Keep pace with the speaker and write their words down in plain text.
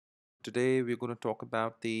Today we're going to talk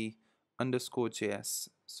about the Underscore.js.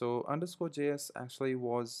 So Underscore.js actually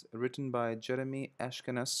was written by Jeremy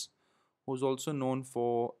Ashkenas, who's also known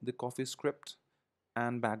for the CoffeeScript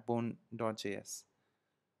and Backbone.js.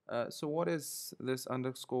 So what is this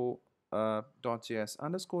Underscore.js?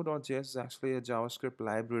 Underscore.js is actually a JavaScript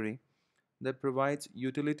library that provides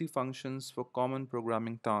utility functions for common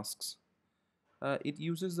programming tasks. It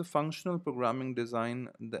uses the functional programming design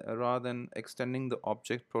rather than extending the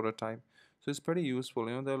object prototype. So it's pretty useful.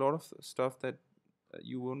 There are a lot of stuff that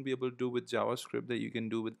you won't be able to do with JavaScript that you can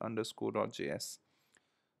do with Underscore.js.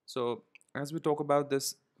 So as we talk about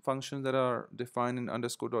this functions that are defined in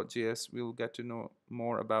Underscore.js, we'll get to know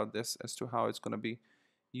more about this as to how it's going to be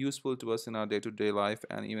useful to us in our day-to-day life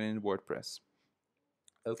and even in WordPress.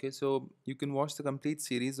 Okay, so you can watch the complete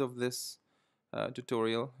series of this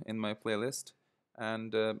tutorial in my playlist,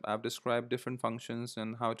 and I've described different functions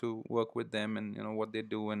and how to work with them, and what they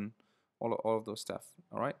do and all of those stuff.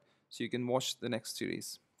 All right, so you can watch the next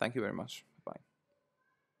series. Thank you very much.